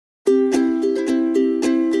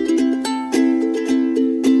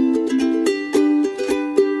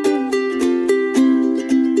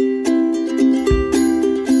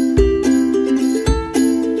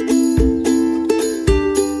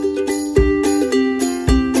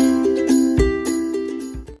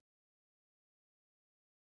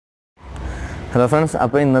Hello friends, now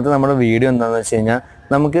we will video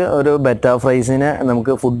നമുക്ക് ഒരു betta ഫ്രൈസിനെ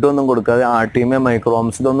നമുക്ക് ഫുഡ് ഒന്നും കൊടുക്കാതെ artemia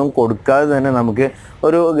microworms ഒന്നും കൊടുക്കാതെ തന്നെ നമുക്ക്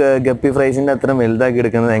ഒരു ഗപ്പി ഫ്രൈസിന്റെ അത്ര വലുതാക്കി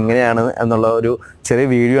എടുക്കുന്നത് എങ്ങനെയാണ് എന്നുള്ള ഒരു ചെറിയ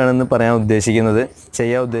വീഡിയോ ആണെന്ന് പറയാൻ ഉദ്ദേശിക്കുന്നത്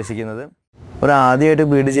ഒരു ആദ്യമായിട്ട്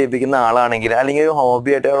ബ്രീഡ് ചെയ്യിപ്പിക്കുന്ന ആളാണെങ്കിൽ അല്ലെങ്കിൽ ഒരു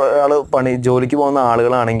ഹോബി ആയിട്ട് ആൾ പണി ജോലിക്ക് പോകുന്ന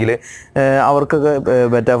ആളുകളാണെങ്കിൽ അവർക്കൊക്കെ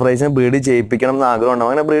ബെറ്റാ ഫ്രൈസിനെ ബ്രീഡ് ചെയ്യിപ്പിക്കണം എന്ന്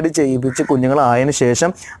ആഗ്രഹമുണ്ടാവും. അങ്ങനെ ബ്രീഡ് ചെയ്യിപ്പിച്ച് കുഞ്ഞുങ്ങളായതിനു ശേഷം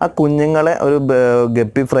ആ കുഞ്ഞുങ്ങളെ ഒരു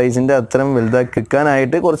ഗപ്പി ഫ്രൈസിൻ്റെ അത്രയും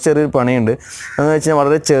വലുതാക്കിക്കാനായിട്ട് കുറച്ച് ചെറിയൊരു പണിയുണ്ട്. എന്ന് വെച്ചാൽ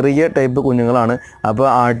വളരെ ചെറിയ ടൈപ്പ് കുഞ്ഞുങ്ങളാണ്. അപ്പോൾ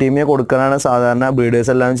artemia കൊടുക്കാനാണ് സാധാരണ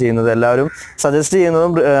ബ്രീഡേഴ്സ് എല്ലാം ചെയ്യുന്നത്. എല്ലാവരും സജസ്റ്റ്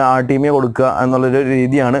ചെയ്യുന്നതും artemia കൊടുക്കുക എന്നുള്ളൊരു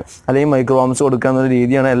രീതിയാണ്, അല്ലെങ്കിൽ മൈക്രോവർമ്സ് കൊടുക്കുക എന്നുള്ള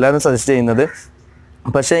രീതിയാണ് എല്ലാവരും സജസ്റ്റ് ചെയ്യുന്നത്.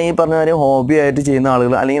 പക്ഷേ ഈ പറഞ്ഞ കാര്യം ഹോബി ആയിട്ട് ചെയ്യുന്ന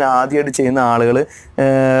ആളുകൾ അല്ലെങ്കിൽ ആദ്യമായിട്ട് ചെയ്യുന്ന ആളുകൾ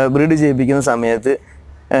ബ്രീഡ് ചെയ്യിപ്പിക്കുന്ന സമയത്ത്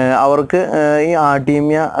അവർക്ക് ഈ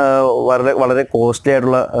artemia വളരെ കോസ്റ്റ്ലി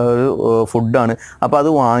ആയിട്ടുള്ള ഒരു ഫുഡാണ്. അപ്പോൾ അത്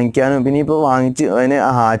വാങ്ങിക്കാനും പിന്നെ ഇപ്പോൾ വാങ്ങിച്ച് അതിനെ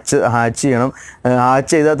ഹാച്ച് ചെയ്യണം.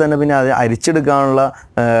 ഹാച്ച് ചെയ്താൽ തന്നെ പിന്നെ അത് അരിച്ചെടുക്കാനുള്ള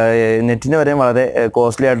നെറ്റിന് വരെ വളരെ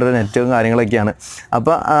കോസ്റ്റ്ലി ആയിട്ടുള്ള നെറ്റും കാര്യങ്ങളൊക്കെയാണ്.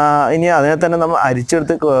 അപ്പോൾ ഇനി അതിനെ തന്നെ നമ്മൾ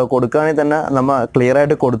അരിച്ചെടുത്ത് കൊടുക്കുകയാണെങ്കിൽ തന്നെ നമ്മൾ ക്ലിയർ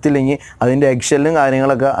ആയിട്ട് കൊടുത്തില്ലെങ്കിൽ അതിൻ്റെ എഗ്ഷെല്ലും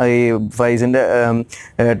കാര്യങ്ങളൊക്കെ ഈ ഫ്രൈസിൻ്റെ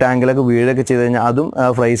ടാങ്കിലൊക്കെ വീഴൊക്കെ ചെയ്ത് കഴിഞ്ഞാൽ അതും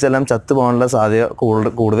ഫ്രൈസ് എല്ലാം ചത്തു പോകാനുള്ള സാധ്യത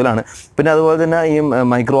കൂടുതലാണ്. പിന്നെ അതുപോലെ തന്നെ ഈ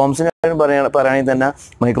മൈക്രോവർമ്സിനെ പറയുകയാണെങ്കിൽ തന്നെ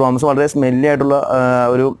മൈക്രോവർമ്സ് വളരെ സ്മെല്ലി ആയിട്ടുള്ള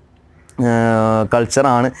ഒരു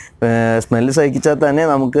കൾച്ചറാണ്. സ്മെല്ല് സഹിച്ചാൽ തന്നെ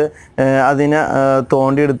നമുക്ക് അതിനെ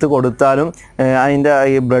തോണ്ടിയെടുത്ത് കൊടുത്താലും അതിൻ്റെ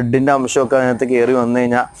ഈ ബ്ലഡിൻ്റെ അംശമൊക്കെ അതിനകത്ത് കയറി വന്നു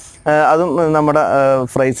കഴിഞ്ഞാൽ അതും നമ്മുടെ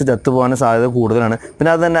ഫ്രൈസ് ചത്തുപോകാൻ സാധ്യത കൂടുതലാണ്. പിന്നെ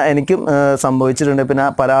അത് തന്നെ എനിക്കും സംഭവിച്ചിട്ടുണ്ട്. പിന്നെ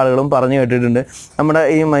പല ആളുകളും പറഞ്ഞു കേട്ടിട്ടുണ്ട് നമ്മുടെ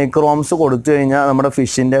ഈ മൈക്രോവർമ്സ് കൊടുത്തു കഴിഞ്ഞാൽ നമ്മുടെ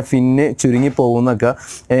ഫിഷിൻ്റെ ഫിന്ന് ചുരുങ്ങി പോകുന്നൊക്കെ.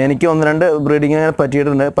 എനിക്ക് 1-2 ബ്രീഡിങ്ങിനെ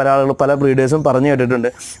പറ്റിയിട്ടുണ്ട്. പല ബ്രീഡേഴ്സും പറഞ്ഞു കേട്ടിട്ടുണ്ട്.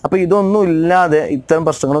 അപ്പോൾ ഇതൊന്നും ഇല്ലാതെ, ഇത്തരം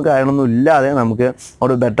പ്രശ്നങ്ങളും കാര്യങ്ങളൊന്നും ഇല്ലാതെ നമുക്ക്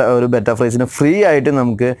ഒരു ബെറ്റാ ഫ്രൈസിന് ഫ്രീ ആയിട്ട്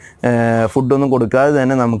നമുക്ക് ഫുഡൊന്നും കൊടുക്കാതെ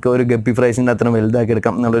തന്നെ നമുക്ക് ഒരു ഗപ്പി ഫ്രൈസിൻ്റെ അത്ര വലുതാക്കി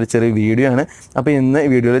എടുക്കാം എന്നുള്ളൊരു ചെറിയ വീഡിയോ ആണ് അപ്പോൾ ഇന്ന് ഈ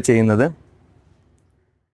വീഡിയോയിൽ ചെയ്യുന്നത്.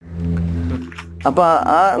 അപ്പോൾ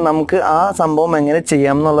നമുക്ക് ആ സംഭവം എങ്ങനെ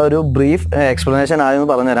ചെയ്യാം എന്നുള്ള ഒരു ബ്രീഫ് എക്സ്പ്ലനേഷൻ ആദ്യം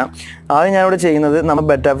പറഞ്ഞുതരാം. ആദ്യം ഞാനിവിടെ ചെയ്യുന്നത് നമ്മൾ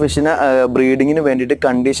ബെറ്റാ ഫിഷിനെ ബ്രീഡിങ്ങിന് വേണ്ടിയിട്ട്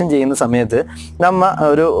കണ്ടീഷൻ ചെയ്യുന്ന സമയത്ത് നമ്മൾ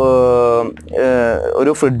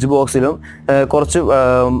ഒരു ഫ്രിഡ്ജ് ബോക്സിലും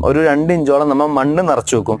ഒരു 2 ഇഞ്ചോളം നമ്മൾ മണ്ണ്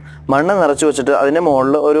നിറച്ച് വെക്കും. മണ്ണ് നിറച്ച് വെച്ചിട്ട് അതിൻ്റെ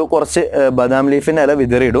മുകളിൽ കുറച്ച് ബദാം ലീഫിൻ്റെ ഇല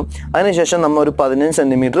വിതറിയിടും. അതിനുശേഷം നമ്മൾ ഒരു 15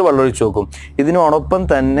 സെൻറ്റിമീറ്റർ വെള്ളം ഒഴിച്ച് വെക്കും. ഇതിനോടൊപ്പം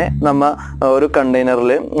തന്നെ നമ്മൾ ഒരു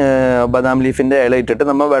കണ്ടെയ്നറിൽ ബദാം ലീഫിൻ്റെ ഇല ഇട്ടിട്ട്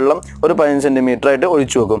നമ്മൾ വെള്ളം ഒരു 15 സെൻറ്റിമീറ്റർ ആയിട്ട്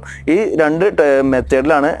ഒഴിച്ചു വെക്കും. ഈ 2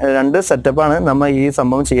 മെത്തേഡിലാണ്, 2 സെറ്റപ്പാണ് നമ്മൾ ഈ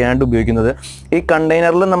സംഭവം ചെയ്യാനായിട്ട് ഉപയോഗിക്കുന്നത്. ഈ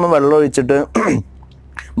കണ്ടെയ്നറിൽ നമ്മൾ വെള്ളം ഒഴിച്ചിട്ട്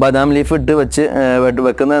ബദാം ലീഫ് ഇട്ട്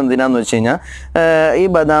വെക്കുന്നത് എന്തിനാന്ന് വെച്ച് കഴിഞ്ഞാൽ ഈ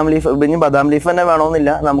ബദാം ലീഫ് തന്നെ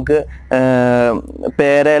വേണമെന്നില്ല, നമുക്ക്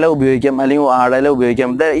പേരയില ഉപയോഗിക്കാം അല്ലെങ്കിൽ വാഴയില ഉപയോഗിക്കാം.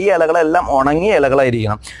 ഈ ഇലകളെല്ലാം ഉണങ്ങിയ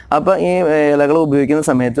ഇലകളായിരിക്കണം. അപ്പോൾ ഈ ഇലകൾ ഉപയോഗിക്കുന്ന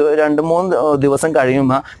സമയത്ത് 2-3 ദിവസം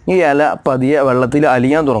കഴിയുമ്പോൾ ഈ ഇല പതിയെ വെള്ളത്തിൽ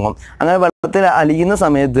അലിയാൻ തുടങ്ങും. അങ്ങനെ വെള്ളത്തിൽ അലിയുന്ന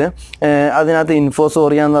സമയത്ത് അതിനകത്ത്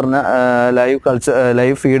ഇൻഫോസോറിയ എന്ന് പറഞ്ഞ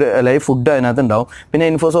ലൈവ് ഫുഡ് അതിനകത്ത് ഉണ്ടാവും. പിന്നെ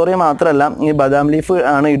ഇൻഫോസോറിയ മാത്രമല്ല, ഈ ബദാം ലീഫ്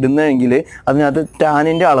ആണ് ഇടുന്നതെങ്കിൽ അതിനകത്ത്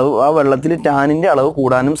ടാനിൻ്റെ അളവ്, ആ വെള്ളത്തിൽ ടാനിൻ്റെ അളവ്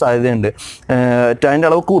കൂടാനും സാധ്യതയുണ്ട്. ടാനിൻ്റെ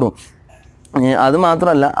അളവ് കൂടും. അത്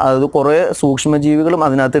മാത്രമല്ല, അത് കുറേ സൂക്ഷ്മജീവികളും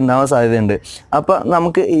അതിനകത്ത് ഉണ്ടാവാൻ സാധ്യതയുണ്ട്. അപ്പോൾ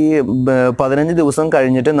നമുക്ക് ഈ 15 ദിവസം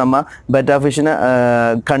കഴിഞ്ഞിട്ട് നമ്മൾ ബെറ്റാ ഫിഷിനെ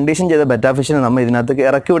കണ്ടീഷൻ ചെയ്ത ബെറ്റാ ഫിഷിനെ നമ്മൾ ഇതിനകത്ത്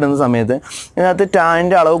ഇറക്കി വിടുന്ന സമയത്ത് ഇതിനകത്ത്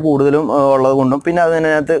ടാനിൻ്റെ അളവ് കൂടുതലും ഉള്ളത് കൊണ്ടും പിന്നെ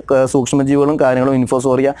അതിനകത്ത് സൂക്ഷ്മജീവികളും കാര്യങ്ങളും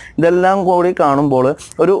ഇൻഫോസോറിയ ഇതെല്ലാം കൂടി കാണുമ്പോൾ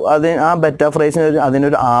ആ ബെറ്റാ ഫ്രൈസിന്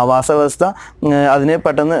അതിനൊരു ആവാസ വ്യവസ്ഥ അതിനെ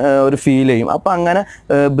പെട്ടെന്ന് ഒരു ഫീൽ ചെയ്യും. അപ്പോൾ അങ്ങനെ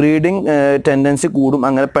ബ്രീഡിങ് ടെൻഡൻസി കൂടും.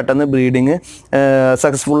 അങ്ങനെ പെട്ടെന്ന് ബ്രീഡിങ്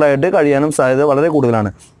സക്സസ്ഫുള്ളായിട്ട് കഴിയാനും സാധ്യത വളരെ കൂടുതലാണ്.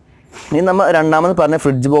 ഇനി നമ്മൾ രണ്ടാമത് പറഞ്ഞ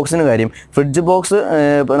ഫ്രിഡ്ജ് ബോക്സിന് കാര്യം. ഫ്രിഡ്ജ് ബോക്സ്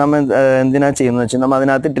നമ്മൾ എന്തിനാണ് ചെയ്യുന്നത് വെച്ചാൽ നമ്മൾ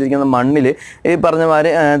അതിനകത്ത് ഇട്ടിരിക്കുന്ന മണ്ണിൽ ഈ പറഞ്ഞ മാതിരി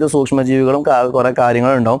അതിനകത്ത് സൂക്ഷ്മജീവികളും കുറേ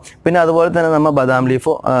കാര്യങ്ങളും ഉണ്ടാവും. പിന്നെ അതുപോലെ തന്നെ നമ്മൾ ബദാം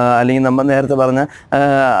ലീഫോ അല്ലെങ്കിൽ നമ്മൾ നേരത്തെ പറഞ്ഞ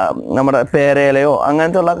നമ്മുടെ പേരയിലയോ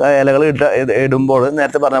അങ്ങനത്തെ ഉള്ള ഇലകൾ ഇടുമ്പോൾ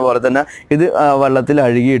നേരത്തെ പറഞ്ഞ പോലെ തന്നെ ഇത് വെള്ളത്തിൽ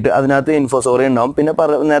അഴുകിയിട്ട് അതിനകത്ത് ഇൻഫോസോറിയ ഉണ്ടാവും. പിന്നെ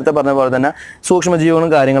നേരത്തെ പറഞ്ഞ പോലെ തന്നെ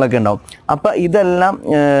സൂക്ഷ്മജീവികളും കാര്യങ്ങളൊക്കെ ഉണ്ടാവും. അപ്പം ഇതെല്ലാം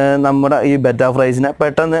നമ്മുടെ ഈ ബെറ്റാ ഫ്രൈസിനെ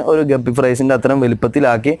പെട്ടെന്ന് ഒരു ഗപ്പി ഫ്രൈസിൻ്റെ അത്തരം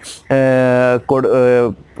വലുപ്പത്തിലാക്കി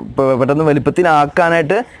പെട്ടെന്ന്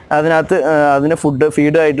വലിപ്പത്തിലാക്കാനായിട്ട് അതിനകത്ത് അതിന്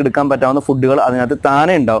ഫീഡായിട്ട് എടുക്കാൻ പറ്റാവുന്ന ഫുഡുകൾ അതിനകത്ത്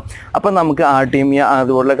താനേ ഉണ്ടാവും. അപ്പം നമുക്ക് artemia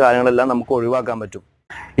അതുപോലുള്ള കാര്യങ്ങളെല്ലാം നമുക്ക് ഒഴിവാക്കാൻ പറ്റും.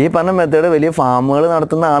 ഈ പറഞ്ഞ മെത്തേഡ് വലിയ ഫാമുകൾ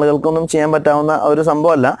നടത്തുന്ന ആളുകൾക്കൊന്നും ചെയ്യാൻ പറ്റാവുന്ന ഒരു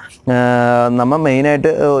സംഭവമല്ല. നമ്മൾ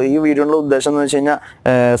മെയിനായിട്ട് ഈ വീഡിയോയുടെ ഉദ്ദേശം എന്ന് വെച്ച് കഴിഞ്ഞാൽ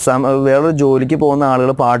വേറൊരു ജോലിക്ക് പോകുന്ന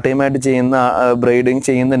ആളുകൾ പാർട്ട് ടൈമായിട്ട് ബ്രീഡിങ്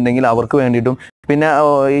ചെയ്യുന്നുണ്ടെങ്കിൽ അവർക്ക് വേണ്ടിയിട്ടും പിന്നെ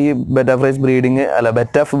ഈ ബെറ്റ ഫ്രൈസ് ബ്രീഡിങ് അല്ല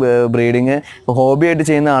ബെറ്റ ബ്രീഡിങ് ഹോബിയായിട്ട്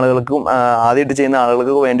ചെയ്യുന്ന ആളുകൾക്കും ആദ്യമായിട്ട് ചെയ്യുന്ന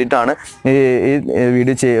ആളുകൾക്ക് വേണ്ടിയിട്ടാണ് ഈ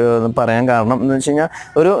വീഡിയോ പറയാൻ കാരണം എന്ന് വെച്ച്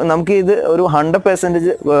കഴിഞ്ഞാൽ നമുക്ക് ഇത് ഒരു 100%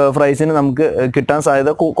 ഫ്രൈസിന് നമുക്ക് കിട്ടാൻ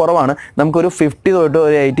സാധ്യത കുറവാണ്. നമുക്കൊരു 50 തൊട്ട്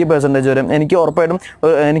ഒരു 80% വരെ എനിക്ക് ഉറപ്പായിട്ടും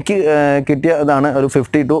എനിക്ക് കിട്ടിയതാണ് ഒരു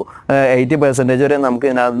 50 to 80% വരെ നമുക്ക്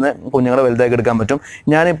ഇതിനകത്ത് നിന്ന് കുഞ്ഞുങ്ങളെ വലുതാക്കി എടുക്കാൻ പറ്റും.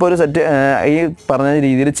 ഞാനിപ്പോൾ ഒരു സെറ്റ് ഈ പറഞ്ഞ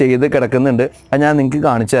രീതിയിൽ ചെയ്ത് കിടക്കുന്നുണ്ട്. അത് ഞാൻ നിങ്ങൾക്ക്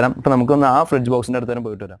കാണിച്ചു തരാം. ഇപ്പോൾ നമുക്കൊന്ന് ആ ഫ്രിഡ്ജ് ബോക്സിൻ്റെ അടുത്ത് തന്നെ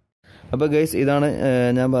പോയിട്ട് വരാം. അപ്പോൾ ഗൈസ് ഇതാണ്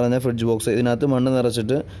ഞാൻ പറഞ്ഞ ഫ്രിഡ്ജ് ബോക്സ്. ഇതിനകത്ത് മണ്ണ്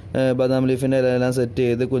നിറച്ചിട്ട് ബദാം ലീഫിൻ്റെ ഇലയെല്ലാം സെറ്റ്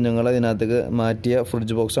ചെയ്ത് കുഞ്ഞുങ്ങളെ ഇതിനകത്തേക്ക് മാറ്റിയ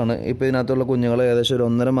ഫ്രിഡ്ജ് ബോക്സാണ്. ഇപ്പോൾ ഇതിനകത്തുള്ള കുഞ്ഞുങ്ങൾ ഏകദേശം ഒരു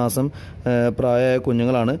 1.5 മാസം പ്രായമായ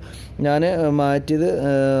കുഞ്ഞുങ്ങളാണ്. ഞാൻ മാറ്റിയത്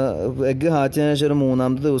എഗ്ഗ് ഹാച്ചിന് ശേഷം ഒരു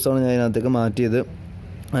 3ാമത്തെ ദിവസമാണ് ഞാൻ ഇതിനകത്തേക്ക് മാറ്റിയത്.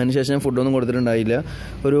 അതിനുശേഷം ഫുഡൊന്നും കൊടുത്തിട്ടുണ്ടായില്ല.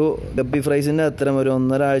 ഒരു ഗപ്പി ഫ്രൈസിൻ്റെ അത്തരം ഒരു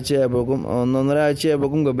 1.5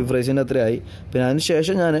 ആഴ്ചയായപ്പോഴേക്കും ഗപ്പി ഫ്രൈസിൻ്റെ അത്രയായി. പിന്നെ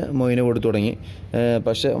അതിനുശേഷം ഞാൻ മൊയിന് കൊടുത്തു തുടങ്ങി.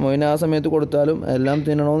 പക്ഷേ മൊയിന ആ സമയത്ത് കൊടുത്താലും എല്ലാം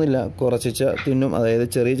തിന്നണമെന്നില്ല, കുറച്ചിച്ച തിന്നും. അതായത്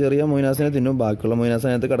ചെറിയ ചെറിയ മൊയിനാസിനെ തിന്നും, ബാക്കിയുള്ള മൊയിനാസ്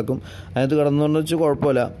അതിനകത്ത് കിടക്കും. അതിനകത്ത് കിടന്നുകൊണ്ട് വെച്ച്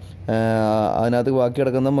കുഴപ്പമില്ല. അതിനകത്ത് ബാക്കി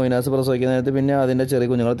കിടക്കുന്ന മൊയിനാസ് പ്രസവിക്കുന്ന നേരത്ത് പിന്നെ അതിൻ്റെ ചെറിയ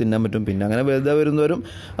കുഞ്ഞുങ്ങളെ തിന്നാൻ പറ്റും. പിന്നെ അങ്ങനെ വലുതാ വരുന്നവരും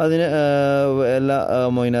അതിന് എല്ലാ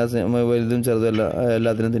മൊയിനാസിനും വലുതും ചെറുതും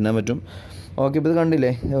എല്ലാത്തിനും തിന്നാൻ പറ്റും. ഓക്കെ, ഇപ്പോൾ ഇത് കണ്ടില്ലേ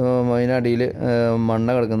അതിനടിയിൽ മണ്ണ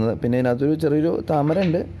കിടക്കുന്നത്. പിന്നെ ഇതിനകത്തൊരു ചെറിയൊരു താമര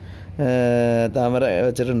ഉണ്ട്, താമര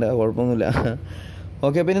വെച്ചിട്ടുണ്ട്, കുഴപ്പമൊന്നുമില്ല.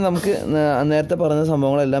 ഓക്കെ, പിന്നെ നമുക്ക് നേരത്തെ പറഞ്ഞ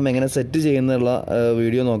സംഭവങ്ങളെല്ലാം എങ്ങനെ സെറ്റ് ചെയ്യുന്നുള്ള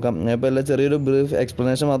വീഡിയോ നോക്കാം. ഇപ്പോൾ എല്ലാം ചെറിയൊരു ബ്രീഫ്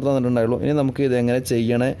എക്സ്പ്ലനേഷൻ മാത്രമേ തന്നിട്ടുണ്ടായുള്ളൂ. ഇനി നമുക്ക് ഇത് എങ്ങനെ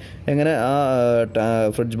ചെയ്യണേ, എങ്ങനെ ആ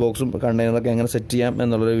ഫ്രിഡ്ജ് ബോക്സും കണ്ടെയ്നറൊക്കെ എങ്ങനെ സെറ്റ് ചെയ്യാം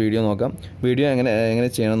എന്നുള്ളൊരു വീഡിയോ നോക്കാം. വീഡിയോ എങ്ങനെ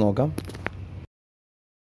ചെയ്യണം നോക്കാം.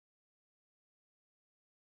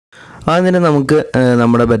 അതിന് നമുക്ക്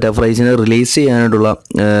നമ്മുടെ ബെറ്റ ഫ്രൈസിനെ റിലീസ് ചെയ്യാനായിട്ടുള്ള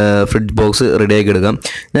ഫ്രിഡ്ജ് ബോക്സ് റെഡിയാക്കി എടുക്കാം.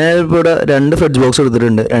 ഞാനിപ്പോൾ ഇവിടെ 2 ഫ്രിഡ്ജ് ബോക്സ്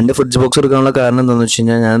എടുത്തിട്ടുണ്ട്. 2 ഫ്രിഡ്ജ് ബോക്സ് എടുക്കാനുള്ള കാരണം എന്താണെന്ന് വെച്ച്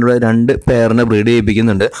കഴിഞ്ഞാൽ ഞാനിവിടെ 2 പെയറിനെ ബ്രീഡ്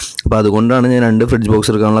ചെയ്യിപ്പിക്കുന്നുണ്ട്. അപ്പോൾ അതുകൊണ്ടാണ് ഞാൻ 2 ഫ്രിഡ്ജ്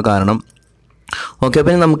ബോക്സ് എടുക്കാനുള്ള കാരണം. ഓക്കെ,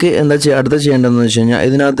 അപ്പോൾ നമുക്ക് അടുത്ത ചെയ്യേണ്ടതെന്ന് വെച്ച് കഴിഞ്ഞാൽ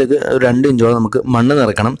ഇതിനകത്തേക്ക് 2 ഇഞ്ചോളം നമുക്ക് മണ്ണ്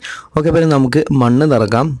നിറക്കണം. ഓക്കെ, അപ്പോൾ നമുക്ക് മണ്ണ്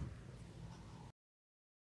നിറക്കാം.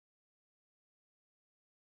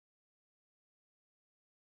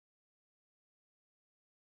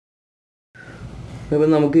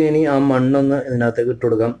 ഇപ്പം നമുക്ക് ഇനി ആ മണ്ണൊന്ന് ഇതിനകത്തേക്ക് ഇട്ട്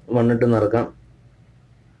കൊടുക്കാം. മണ്ണിട്ട് നിറക്കാം.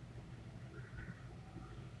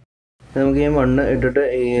 നമുക്ക് ഈ മണ്ണ് ഇട്ടിട്ട്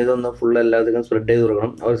ഇതൊന്ന് ഫുൾ എല്ലാത്തേക്കും സ്പ്രെഡ് ചെയ്ത്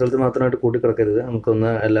കൊടുക്കണം. ഒരു സ്ഥലത്ത് മാത്രമായിട്ട് കൂട്ടി കിടക്കരുത്.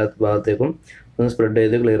 നമുക്കൊന്ന് എല്ലാ ഭാഗത്തേക്കും ഒന്ന് സ്പ്രെഡ്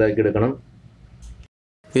ചെയ്ത് ക്ലിയർ ആക്കി എടുക്കണം.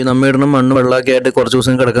 ഈ നമ്മൾ ഇടുന്ന മണ്ണ് വെള്ളമൊക്കെ ആയിട്ട് കുറച്ച്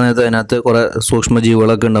ദിവസം കിടക്കുന്നതിനകത്ത് അതിനകത്ത് കുറേ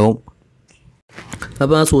സൂക്ഷ്മജീവികളൊക്കെ ഉണ്ടാവും.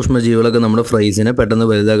 അപ്പോൾ ആ സൂക്ഷ്മജീവികളൊക്കെ നമ്മുടെ ഫ്രൈസിനെ പെട്ടെന്ന്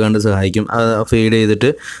വലുതാക്കാണ്ട് സഹായിക്കും. ഫീഡ് ചെയ്തിട്ട്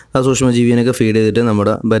ആ സൂക്ഷ്മജീവിനൊക്കെ ഫീഡ് ചെയ്തിട്ട്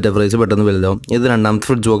നമ്മുടെ ബെറ്റ ഫ്രൈസ് പെട്ടെന്ന് വലുതാവും. ഇത് 2ാമത്തെ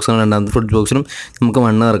ഫ്രിഡ്ജ് ബോക്സാണ്. 2ാമത്തെ ഫ്രിഡ്ജ് ബോക്സിനും നമുക്ക്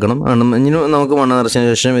മണ്ണ് നിറക്കണം. ഇനി നമുക്ക് മണ്ണ്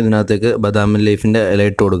നിറച്ചതിന് ശേഷം ഇതിനകത്തേക്ക് ബദാം ലീഫിൻ്റെ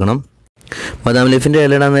ഇല ഇട്ട് കൊടുക്കണം. ബദാം ലീഫിൻ്റെ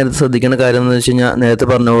ഇലയിടാൻ നേരത്തെ ശ്രദ്ധിക്കേണ്ട കാര്യം എന്ന് വെച്ച് കഴിഞ്ഞാൽ നേരത്തെ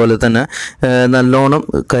പറഞ്ഞ പോലെ തന്നെ നല്ലോണം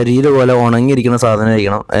കരിയില പോലെ ഉണങ്ങിയിരിക്കുന്ന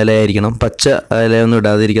സാധനമായിരിക്കണം, ഇലയായിരിക്കണം. പച്ച ഇലയൊന്നും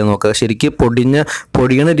ഇടാതിരിക്കാൻ നോക്കുക. ശരിക്കും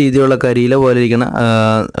പൊടിയണ രീതിയിലുള്ള കരിയില പോലെ ഇരിക്കുന്ന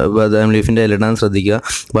ബദാം ലീഫിൻ്റെ ഇലയിടാൻ ശ്രദ്ധിക്കുക.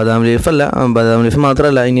 ബദാം ലീഫ്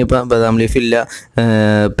മാത്രമല്ല, ഇനിയിപ്പോൾ ബദാം ലീഫില്ല,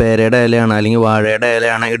 പേരയുടെ ഇലയാണ് അല്ലെങ്കിൽ വാഴയുടെ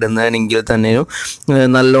ഇലയാണ് ഇടുന്നതെങ്കിൽ തന്നെയും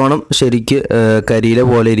നല്ലോണം ശരിക്ക് കരിയില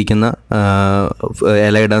പോലെ ഇരിക്കുന്ന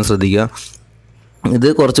ഇല ഇടാൻ ശ്രദ്ധിക്കുക. ഇത്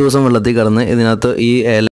കുറച്ച് ദിവസം വെള്ളത്തിൽ കിടന്ന് ഇതിനകത്ത് ഈ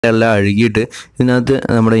ഇലയെല്ലാം അഴുകിയിട്ട് ഇതിനകത്ത്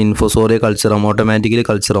നമ്മുടെ ഇൻഫോസോറിയ കൾച്ചറാവും, ഓട്ടോമാറ്റിക്കലി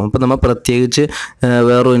കൾച്ചറാവും. അപ്പോൾ നമ്മൾ പ്രത്യേകിച്ച്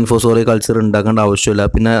വേറൊരു ഇൻഫോസോറിയ കൾച്ചർ ഉണ്ടാക്കേണ്ട ആവശ്യമില്ല.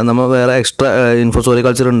 പിന്നെ നമ്മൾ വേറെ എക്സ്ട്രാ ഇൻഫോസോറിയ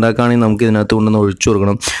കൾച്ചർ ഉണ്ടാക്കുകയാണെങ്കിൽ നമുക്ക് ഇതിനകത്ത് കൊണ്ടുവന്ന് ഒഴിച്ചു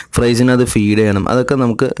കൊടുക്കണം. ഫ്രൈസിന് അത് ഫീഡ് ചെയ്യണം. അതൊക്കെ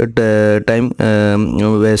നമുക്ക് ടൈം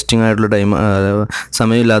വേസ്റ്റിംഗ് ആയിട്ടുള്ള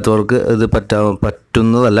സമയമില്ലാത്തവർക്ക് ഇത്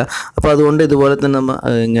പറ്റുന്നതല്ല. അപ്പോൾ അതുകൊണ്ട് ഇതുപോലെ തന്നെ നമ്മൾ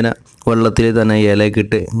ഇങ്ങനെ വെള്ളത്തിൽ തന്നെ ഇലയൊക്കെ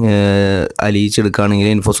ഇട്ട് അലിയിച്ചെടുക്കുകയാണെങ്കിൽ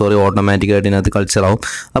ഇൻഫോസോറി ഓട്ടോമാറ്റിക്കായിട്ട് ഇതിനകത്ത് കൾച്ചറാവും.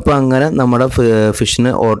 അപ്പോൾ അങ്ങനെ നമ്മുടെ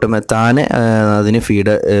ഫിഷിന് താനെ അതിന്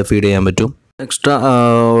ഫീഡ് ചെയ്യാൻ പറ്റും. എക്സ്ട്രാ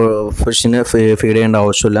ഫിഷിന് ഫീഡ് ചെയ്യേണ്ട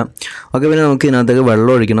ആവശ്യമില്ല. ഓക്കെ, പിന്നെ നമുക്ക് ഇതിനകത്തേക്ക്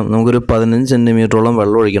വെള്ളം ഒഴിക്കണം. നമുക്കൊരു 15 സെൻറ്റിമീറ്ററോളം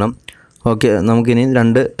വെള്ളം ഒഴിക്കണം. ഓക്കെ, നമുക്കിനി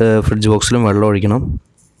 2 ഫ്രിഡ്ജ് ബോക്സിലും വെള്ളം ഒഴിക്കണം.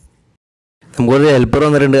 നമുക്കൊരു ഹെൽപ്പർ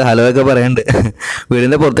വന്നിട്ടുണ്ട്, ഹലോ ഒക്കെ പറയുന്നുണ്ട്.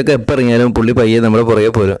 വീടിൻ്റെ പുറത്തൊക്കെ എപ്പോൾ ഇറങ്ങിയാലും പുള്ളി പയ്യെ നമ്മുടെ പുറകെ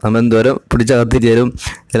പോരും. നമ്മൾ എന്തോരം പിടിച്ചകത്തിരിച്ചാലും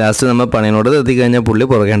ലാസ്റ്റ് നമ്മൾ പണിയോട് എത്തിക്കഴിഞ്ഞാൽ പുള്ളി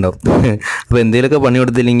പുറകെ ഉണ്ടാവും. അപ്പോൾ എന്തെങ്കിലുമൊക്കെ പണി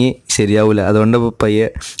കൊടുത്തില്ലെങ്കിൽ ശരിയാവില്ല. അതുകൊണ്ട് പയ്യെ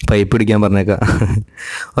പൈപ്പ് പിടിക്കാൻ പറഞ്ഞേക്കാം.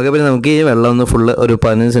 ഓക്കെ, പിന്നെ നമുക്ക് ഈ വെള്ളം ഒന്ന് ഫുള്ള് ഒരു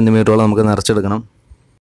 15 സെൻറ്റിമീറ്ററോളം നമുക്ക് നിറച്ചെടുക്കണം.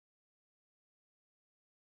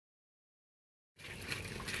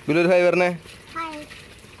 ഒരു ഹായ് പറഞ്ഞേ,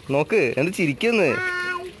 നോക്ക് എന്ത് ചിരിക്കുന്നു.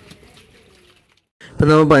 ഇപ്പം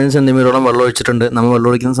നമ്മൾ 15 സെൻറ്റിമീറ്ററോളം വെള്ളം ഒഴിച്ചിട്ടുണ്ട്. നമ്മൾ വെള്ളം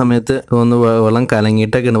ഒഴിക്കുന്ന സമയത്ത് ഒന്ന് വെള്ളം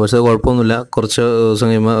കലങ്ങിയിട്ടൊക്കെ ഉണ്ട്, പക്ഷേ കുഴപ്പമൊന്നുമില്ല.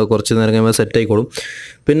 കുറച്ച് നേരം കഴിയുമ്പോൾ സെറ്റ് ആയിക്കോളും.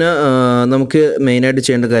 പിന്നെ നമുക്ക് മെയിനായിട്ട്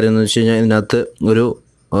ചെയ്യേണ്ട കാര്യം എന്ന് വെച്ച് കഴിഞ്ഞാൽ ഇതിനകത്ത് ഒരു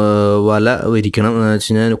വല വിരിക്കണം. എന്ന് വെച്ച്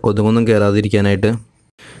കഴിഞ്ഞാൽ കൊതുകൊന്നും കയറാതിരിക്കാനായിട്ട്.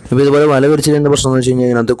 അപ്പോൾ ഇതുപോലെ വല വിരിച്ചതിൻ്റെ പ്രശ്നം എന്ന് വെച്ച് കഴിഞ്ഞാൽ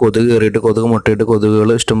ഇതിനകത്ത് കൊതുക് കയറിയിട്ട് കൊതുക് മുട്ടയിട്ട് കൊതുകുകൾ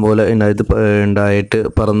ഇഷ്ടംപോലെ ഉണ്ടായിട്ട്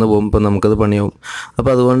പറന്ന് പോകും. ഇപ്പോൾ നമുക്കത് പണിയാവും.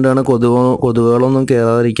 അപ്പോൾ അതുകൊണ്ടാണ് കൊതുകുകളൊന്നും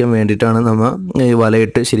കയറാതിരിക്കാൻ വേണ്ടിയിട്ടാണ് നമ്മൾ ഈ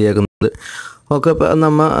വലയിട്ട് ശരിയാക്കുന്നത്. ഓക്കെ, അപ്പോൾ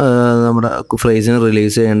നമ്മുടെ ഫ്രൈസിന്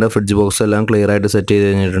റിലീസ് ചെയ്യേണ്ട ഫ്രിഡ്ജ് ബോക്സ് എല്ലാം ക്ലിയർ ആയിട്ട് സെറ്റ് ചെയ്ത്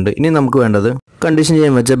കഴിഞ്ഞിട്ടുണ്ട്. ഇനി നമുക്ക് വേണ്ടത് കണ്ടീഷൻ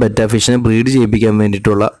ചെയ്യാൻ വെച്ച ബെറ്റ ഫിഷിനെ ബ്രീഡ് ചെയ്യിപ്പിക്കാൻ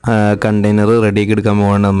വേണ്ടിയിട്ടുള്ള കണ്ടെയ്നർ റെഡിയാക്കി എടുക്കാൻ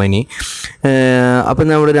പോകണം നമ്മൾ ഇനി. അപ്പം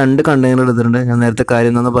നമ്മുടെ 2 കണ്ടെയ്നർ എടുത്തിട്ടുണ്ട്. ഞാൻ നേരത്തെ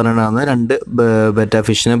കാര്യം എന്താണെന്ന് പറയണതാണ്, 2 ബെറ്റ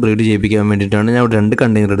ഫിഷിനെ ബ്രീഡ് ചെയ്യിപ്പിക്കാൻ വേണ്ടിയിട്ടാണ് ഞാൻ 2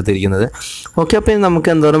 കണ്ടെയ്നർ എടുത്തിരിക്കുന്നത്. ഓക്കെ, അപ്പോൾ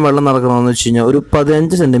നമുക്ക് എന്തോരം വെള്ളം നിറക്കണമെന്ന് വെച്ച് കഴിഞ്ഞാൽ ഒരു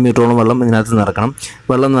 15 സെൻറ്റിമീറ്ററോളം വെള്ളം ഇതിനകത്ത് നിറക്കണം.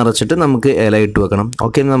 വെള്ളം നിറച്ചിട്ട് നമുക്ക് ഇല ഇട്ട് വെക്കണം.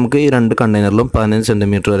 ഓക്കെ, നമുക്ക് ഈ 2 കണ്ടെയ്നറിലും 15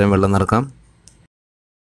 സെൻറ്റിമീറ്റർ വരെ വെള്ളം നിറക്കാം.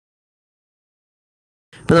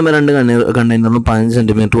 ഇപ്പോൾ നമ്മൾ 2 കണ്ടെയ്നറിലും 15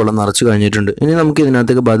 സെൻറ്റിമീറ്റർ വെള്ളം നിറച്ച് കഴിഞ്ഞിട്ടുണ്ട്. ഇനി നമുക്ക്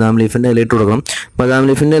ഇതിനകത്തേക്ക് ബദാം ലീഫിൻ്റെ ഇല ഇട്ട് കൊടുക്കണം. ബദാം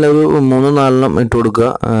ലീഫിൻ്റെ ഇല ഒരു 3-4 ഇട്ട് കൊടുക്കുക.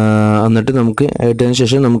 എന്നിട്ട് നമുക്ക് ഇട്ടതിന്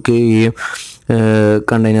ശേഷം നമുക്ക് ഈ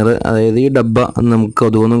കണ്ടെയ്നർ, അതായത് ഈ ഡബ്ബ, നമുക്ക്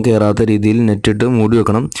കൊതുകൊന്നും കയറാത്ത രീതിയിൽ നെറ്റിട്ട് മൂടി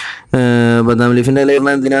വെക്കണം. ബദാം ലീഫിൻ്റെ ഇല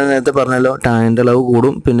ഇടുന്ന എന്തിനാണ് നേരത്തെ പറഞ്ഞല്ലോ, ടാങ്കിൻ്റെ അളവ്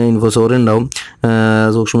കൂടും, പിന്നെ ഇൻഫോസോറി ഉണ്ടാവും,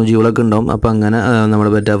 സൂക്ഷ്മജീവികളൊക്കെ ഉണ്ടാവും. അപ്പോൾ അങ്ങനെ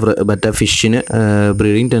നമ്മുടെ ബെറ്റ ഫിഷിന്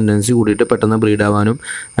ബ്രീഡിങ് ടെൻഡൻസി കൂടിയിട്ട് പെട്ടെന്ന് ബ്രീഡ് ആവാനും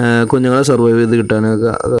കുഞ്ഞുങ്ങളെ സർവൈവ് ചെയ്ത്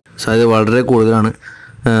കിട്ടാനൊക്കെ സാധ്യത വളരെ കൂടുതലാണ്.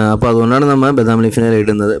 അപ്പോൾ അതുകൊണ്ടാണ് നമ്മൾ ബദാം ലീഫിനെ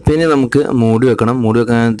ഇടുന്നത്. പിന്നെ നമുക്ക് മൂടി വെക്കണം. മൂടി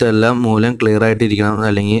വെക്കാനത്തെ എല്ലാം മൂലം ക്ലിയർ ആയിട്ടിരിക്കണം,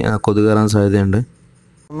 അല്ലെങ്കിൽ കൊതുക് കയറാൻ സാധ്യതയുണ്ട്.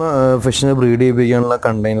 നമ്മൾ ഫിഷിനെ ബ്രീഡ് ചെയ്യിപ്പിക്കാനുള്ള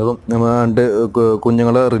കണ്ടെയ്നറും നമ്മൾ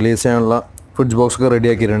കുഞ്ഞുങ്ങളെ റിലീസ് ചെയ്യാനുള്ള ഫ്രിഡ്ജ് ബോക്സൊക്കെ റെഡി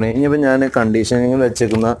ആക്കിയിട്ടുണ്ട്. ഇനിയിപ്പോൾ ഞാൻ കണ്ടീഷനിങ്ങിൽ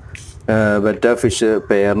വെച്ചേക്കുന്ന ബെറ്റ ഫിഷ്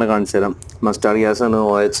പെയറിനെ കാണിച്ചു തരാം. മസ്റ്റാർഡ് ഗ്യാസാണ്,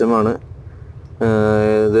 OHM ആണ്.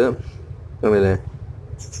 ഇത് അല്ലേ,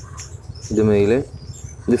 ഇത് മെയിൽ,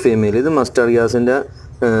 ഇത് ഫീമെയിൽ. ഇത് മസ്റ്റാർഡ് ഗ്യാസിൻ്റെ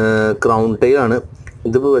ക്രൗൺ ടെയിലാണ്.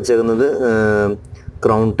 ഇതിപ്പോൾ വെച്ചേക്കുന്നത്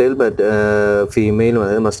ക്രൗൺ ടെയിൽ ഫീമെയിലും,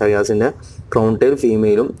 അതായത് മസ്റ്റാർഡ് ഗ്യാസിൻ്റെ ക്രൗൺ ടെയിൽ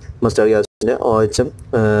ഫീമെയിലും മസ്റ്റാർഡ് ഗ്യാസിൻ്റെ OHM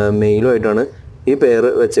മെയിലും ആയിട്ടാണ് ഈ പെയർ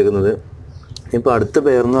വെച്ചേക്കുന്നത്. ഇപ്പോൾ അടുത്ത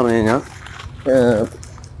പെയർ എന്ന് പറഞ്ഞു കഴിഞ്ഞാൽ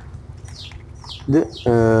ഇത്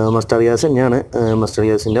മസ്റ്റാർഡ് ഗ്യാസ് തന്നെയാണ്. മസ്റ്റാർഡ്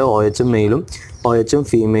ഗ്യാസിൻ്റെ OHM മെയിലും OHM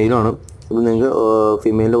ഫീമെയിലുമാണ്. ഇപ്പോൾ നിങ്ങൾക്ക്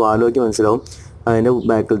ഫീമെയിലിൻ്റെ വാല് നോക്കി മനസ്സിലാവും. അതിൻ്റെ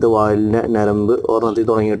ബാക്കിലത്തെ വാലിൻ്റെ നരമ്പ് ഒരെണ്ണത്തിൽ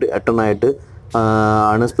തുടങ്ങിയിട്ട് 8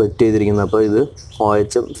 ആണ് സ്പ്ലിറ്റ് ചെയ്തിരിക്കുന്നത്. അപ്പോൾ ഇത്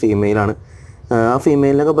OHM ഫീമെയിലാണ്. ആ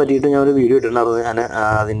ഫീമെയിലിനൊക്കെ പറ്റിയിട്ട് ഞാനൊരു വീഡിയോ ഇട്ടിട്ടുണ്ടായിരുന്നു. ഞാൻ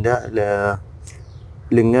അതിൻ്റെ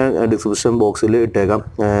ലിങ്ക് ഡിസ്ക്രിപ്ഷൻ ബോക്സിൽ ഇട്ടേക്കാം,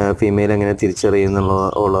 ഫീമെയിൽ എങ്ങനെ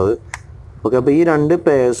തിരിച്ചറിയുന്നുള്ളത്. ഓക്കെ, അപ്പോൾ ഈ 2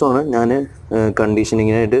 പെയർസുമാണ് ഞാൻ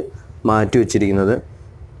കണ്ടീഷനിങ്ങിനായിട്ട് മാറ്റി വെച്ചിരിക്കുന്നത്.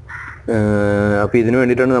 അപ്പോൾ ഇതിന്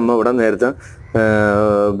വേണ്ടിയിട്ടാണ് നമ്മൾ ഇവിടെ നേരത്തെ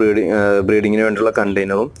ബ്രീഡിങ്ങിന് വേണ്ടിയിട്ടുള്ള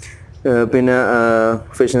കണ്ടെയ്നറും പിന്നെ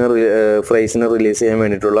ഫ്രൈസിനെ റിലീസ് ചെയ്യാൻ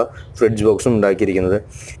വേണ്ടിയിട്ടുള്ള ഫ്രിഡ്ജ് ബോക്സും ഉണ്ടാക്കിയിരിക്കുന്നത്.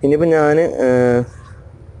 ഇനിയിപ്പോൾ ഞാൻ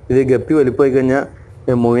ഇത് ഗപ്പി വലിപ്പമായി കഴിഞ്ഞാൽ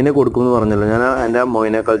മൊയിനെ കൊടുക്കുമെന്ന് പറഞ്ഞല്ലോ. ഞാൻ എൻ്റെ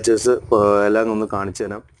മൊയിന കൾച്ചേഴ്സ് എല്ലാം ഒന്ന് കാണിച്ചു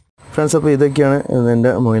തരാം ഫ്രണ്ട്സ്. അപ്പോൾ ഇതൊക്കെയാണ്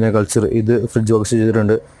എൻ്റെ മൊയിന കൾച്ചർ. ഇത് ഫ്രിഡ്ജ് ബോക്സ്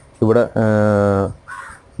ചെയ്തിട്ടുണ്ട്. ഇവിടെ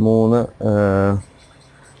 3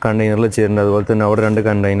 കണ്ടെയ്നറിൽ ചെയ്തിട്ടുണ്ട്. അതുപോലെ തന്നെ അവിടെ 2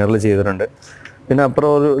 കണ്ടെയ്നറിൽ ചെയ്തിട്ടുണ്ട്. പിന്നെ അപ്പുറം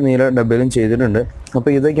ഒരു നീല ഡബയിലും ചെയ്തിട്ടുണ്ട്.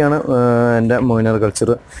 അപ്പോൾ ഇതൊക്കെയാണ് എൻ്റെ മൊയിന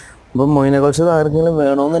കൾച്ചർ. അപ്പം മൊയിന കൾച്ചർ ആർക്കെങ്കിലും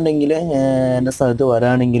വേണമെന്നുണ്ടെങ്കിൽ എൻ്റെ സ്ഥലത്ത്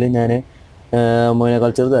വരാണെങ്കിൽ ഞാൻ മൊയിന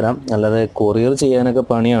കൾച്ചർ തരാം. അല്ലാതെ കൊറിയർ ചെയ്യാനൊക്കെ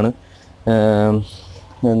പണിയാണ്.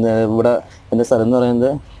 ഇവിടെ എൻ്റെ സ്ഥലം എന്ന് പറയുന്നത്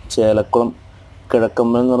ചേലക്കുളം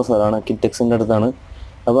കിഴക്കമ്പലം എന്ന് പറഞ്ഞ സ്ഥലമാണ്, കിറ്റക്സിൻ്റെ അടുത്താണ്.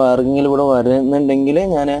 അപ്പോൾ ആർക്കെങ്കിലും ഇവിടെ വരുന്നുണ്ടെങ്കിൽ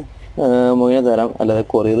ഞാൻ മൊയിന തരാം. അല്ലാതെ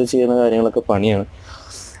കൊറിയർ ചെയ്യുന്ന കാര്യങ്ങളൊക്കെ പണിയാണ്.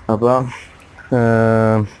 അപ്പോൾ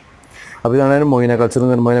ഇതാണ് മൊയിന കൾച്ചർ.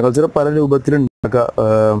 മൊയിന കൾച്ചർ പല രൂപത്തിലുണ്ടാക്കുക.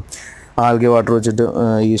 ആൽഗെ വാട്ടർ വെച്ചിട്ട്,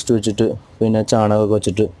 ഈസ്റ്റ് വെച്ചിട്ട്, പിന്നെ ചാണകമൊക്കെ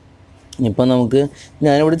വെച്ചിട്ട്. ഇപ്പം നമുക്ക്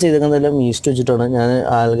ഞാനിവിടെ ചെയ്തേക്കുന്നതെല്ലാം ഈസ്റ്റ് വെച്ചിട്ടാണ്. ഞാൻ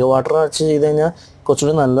ആൽഗെ വാട്ടർ വെച്ച് ചെയ്ത് കഴിഞ്ഞാൽ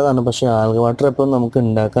കുറച്ചുകൂടി നല്ലതാണ്. പക്ഷേ ആൽഗെ വാട്ടർ എപ്പം നമുക്ക്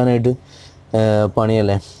ഉണ്ടാക്കാനായിട്ട്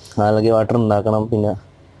പണിയല്ലേ. ആൽഗെ വാട്ടർ ഉണ്ടാക്കണം, പിന്നെ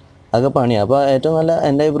അതൊക്കെ പണിയാണ്. അപ്പോൾ ഏറ്റവും നല്ല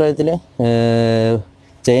എൻ്റെ അഭിപ്രായത്തിൽ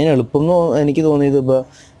ചെയ്യാൻ എളുപ്പം എനിക്ക് തോന്നിയത് ഇപ്പോൾ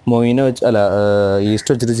മൊയിന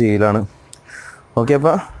ഈസ്റ്റ് വെച്ചിട്ട് ചെയ്യലാണ്. ഓക്കെ,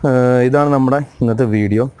 അപ്പോൾ ഇതാണ് നമ്മുടെ ഇന്നത്തെ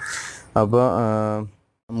വീഡിയോ. അപ്പോൾ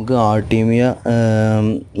നമുക്ക് ആർട്ടീമിയ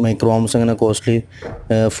മൈക്രോവർമ്സ് അങ്ങനെ കോസ്റ്റ്ലി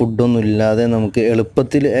ഫുഡൊന്നും ഇല്ലാതെ നമുക്ക്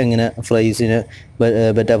എളുപ്പത്തിൽ എങ്ങനെ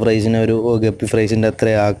ബെറ്റ ഫ്രൈസിനെ ഒരു ഗപ്പി ഫ്രൈസിൻ്റെ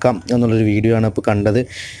അത്ര ആക്കാം എന്നുള്ളൊരു വീഡിയോ ആണ് ഇപ്പോൾ കണ്ടത്.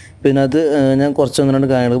 പിന്നെ അത് ഞാൻ കുറച്ച് 1-2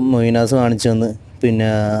 കാര്യങ്ങൾ മൊയിനാസ് കാണിച്ചു തന്ന്, പിന്നെ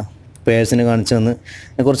പേഴ്സിനെ കാണിച്ചു തന്ന്,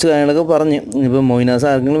 കുറച്ച് കാര്യങ്ങളൊക്കെ പറഞ്ഞ്. ഇപ്പോൾ മൊയിനാസ്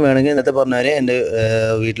ആർക്കെങ്കിലും വേണമെങ്കിൽ നേരത്തെ പറഞ്ഞാൽ എൻ്റെ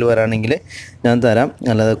വീട്ടിൽ വരാണെങ്കിൽ ഞാൻ തരാം.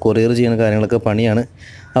 അല്ലാതെ കൊറിയർ ചെയ്യുന്ന കാര്യങ്ങളൊക്കെ പണിയാണ്.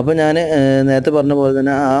 അപ്പോൾ ഞാൻ നേരത്തെ പറഞ്ഞ പോലെ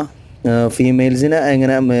തന്നെ ആ ഫീമെയിൽസിനെ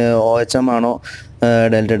എങ്ങനെ OHM ആണോ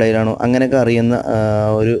ഡെൽറ്റ ടൈലാണോ അങ്ങനെയൊക്കെ അറിയുന്ന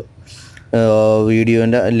ഒരു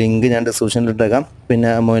വീഡിയോൻ്റെ ലിങ്ക് ഞാൻ ഡിസ്ക്രിപ്ഷനിൽ ഇട്ടേക്കാം.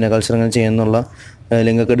 പിന്നെ മൊയിന കൾച്ചർ എങ്ങനെ ചെയ്യുന്നുള്ള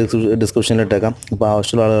ലിങ്കൊക്കെ ഡിസ്ക്രിപ്ഷനിൽ ഇട്ടേക്കാം. അപ്പോൾ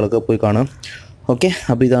ആവശ്യമുള്ള ആളുകളൊക്കെ പോയി കാണാം. ഓക്കെ,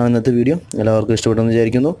 അപ്പോൾ ഇതാണ് ഇന്നത്തെ വീഡിയോ. എല്ലാവർക്കും ഇഷ്ടപ്പെട്ടെന്ന്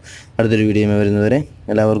വിചാരിക്കുന്നു. അടുത്തൊരു വീഡിയോ വരുന്നവരെ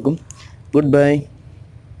എല്ലാവർക്കും ഗുഡ് ബൈ.